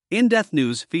In-depth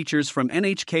news features from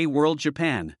NHK World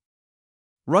Japan.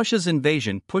 Russia's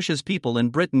invasion pushes people in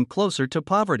Britain closer to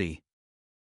poverty.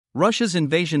 Russia's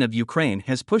invasion of Ukraine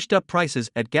has pushed up prices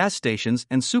at gas stations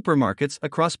and supermarkets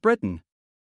across Britain.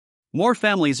 More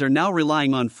families are now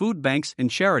relying on food banks and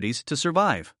charities to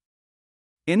survive.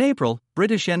 In April,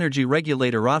 British energy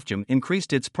regulator Ofgem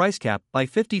increased its price cap by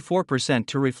 54%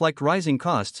 to reflect rising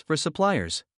costs for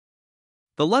suppliers.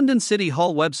 The London City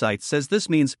Hall website says this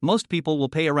means most people will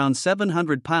pay around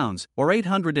 £700 or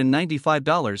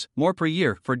 $895 more per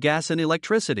year for gas and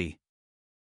electricity.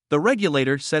 The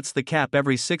regulator sets the cap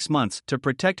every 6 months to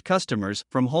protect customers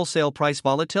from wholesale price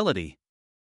volatility.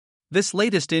 This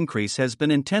latest increase has been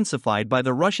intensified by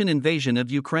the Russian invasion of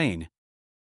Ukraine.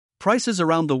 Prices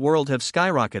around the world have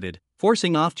skyrocketed,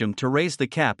 forcing Ofgem to raise the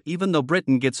cap even though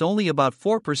Britain gets only about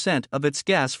 4% of its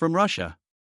gas from Russia.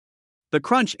 The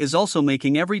crunch is also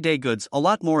making everyday goods a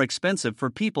lot more expensive for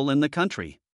people in the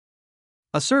country.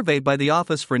 A survey by the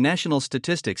Office for National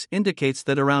Statistics indicates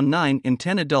that around 9 in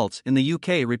 10 adults in the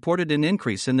UK reported an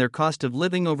increase in their cost of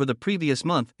living over the previous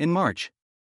month in March.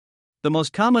 The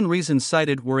most common reasons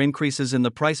cited were increases in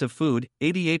the price of food,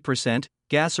 88%,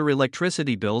 gas or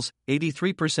electricity bills,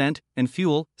 83%, and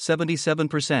fuel,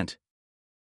 77%.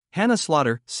 Hannah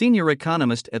Slaughter, senior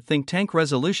economist at think tank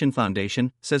Resolution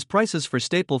Foundation, says prices for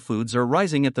staple foods are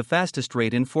rising at the fastest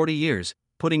rate in 40 years,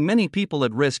 putting many people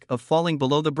at risk of falling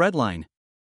below the breadline.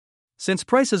 Since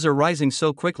prices are rising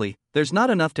so quickly, there's not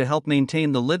enough to help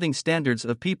maintain the living standards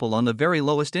of people on the very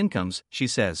lowest incomes, she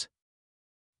says.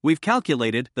 We've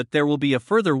calculated that there will be a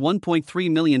further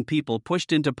 1.3 million people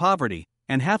pushed into poverty,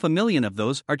 and 500,000 of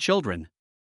those are children.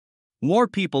 More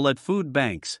people at food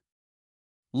banks.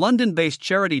 London-based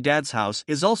charity Dad's House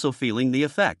is also feeling the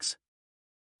effects.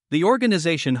 The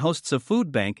organization hosts a food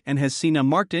bank and has seen a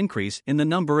marked increase in the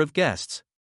number of guests.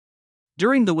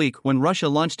 During the week when Russia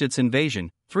launched its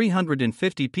invasion,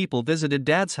 350 people visited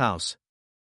Dad's House.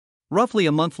 Roughly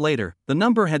a month later, the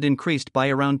number had increased by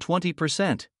around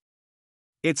 20%.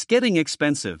 It's getting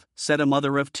expensive, said a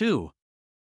mother of 2.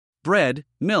 Bread,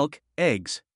 milk,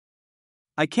 eggs.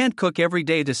 I can't cook every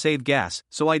day to save gas,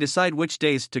 so I decide which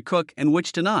days to cook and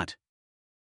which to not.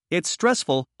 It's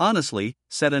stressful, honestly,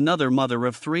 said another mother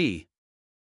of 3.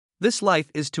 This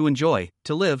life is to enjoy,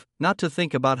 to live, not to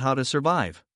think about how to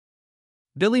survive.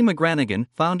 Billy McGranagan,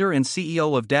 founder and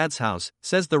CEO of Dad's House,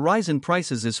 says the rise in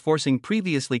prices is forcing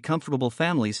previously comfortable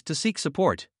families to seek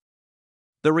support.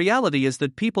 The reality is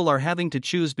that people are having to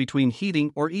choose between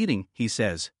heating or eating, he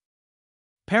says.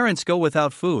 Parents go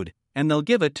without food, and they'll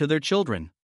give it to their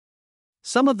children.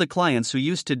 Some of the clients who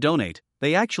used to donate,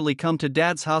 they actually come to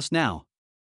Dad's House now.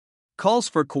 Calls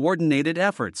for coordinated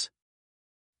efforts.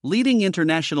 Leading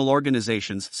international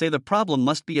organizations say the problem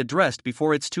must be addressed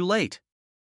before it's too late.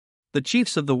 The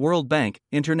chiefs of the World Bank,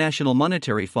 International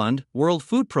Monetary Fund, World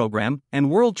Food Programme, and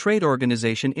World Trade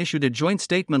Organization issued a joint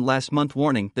statement last month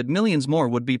warning that millions more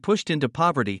would be pushed into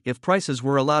poverty if prices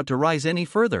were allowed to rise any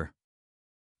further.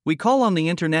 We call on the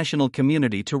international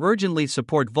community to urgently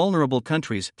support vulnerable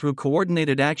countries through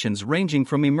coordinated actions ranging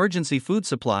from emergency food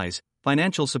supplies,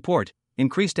 financial support,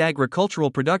 increased agricultural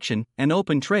production, and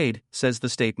open trade, says the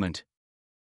statement.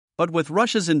 But with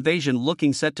Russia's invasion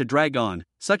looking set to drag on,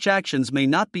 such actions may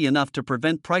not be enough to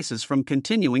prevent prices from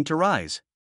continuing to rise.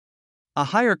 A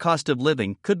higher cost of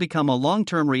living could become a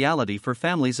long-term reality for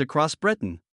families across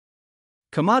Britain.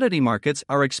 Commodity markets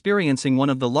are experiencing one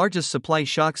of the largest supply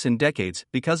shocks in decades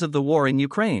because of the war in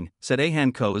Ukraine, said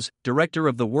Ahan Koz, director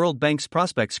of the World Bank's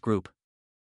Prospects Group.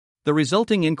 The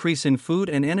resulting increase in food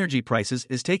and energy prices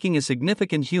is taking a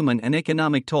significant human and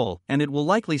economic toll, and it will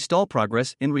likely stall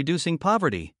progress in reducing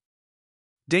poverty.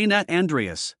 Dana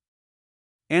Andreas,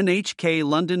 NHK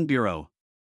London Bureau.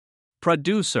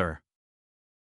 Producer.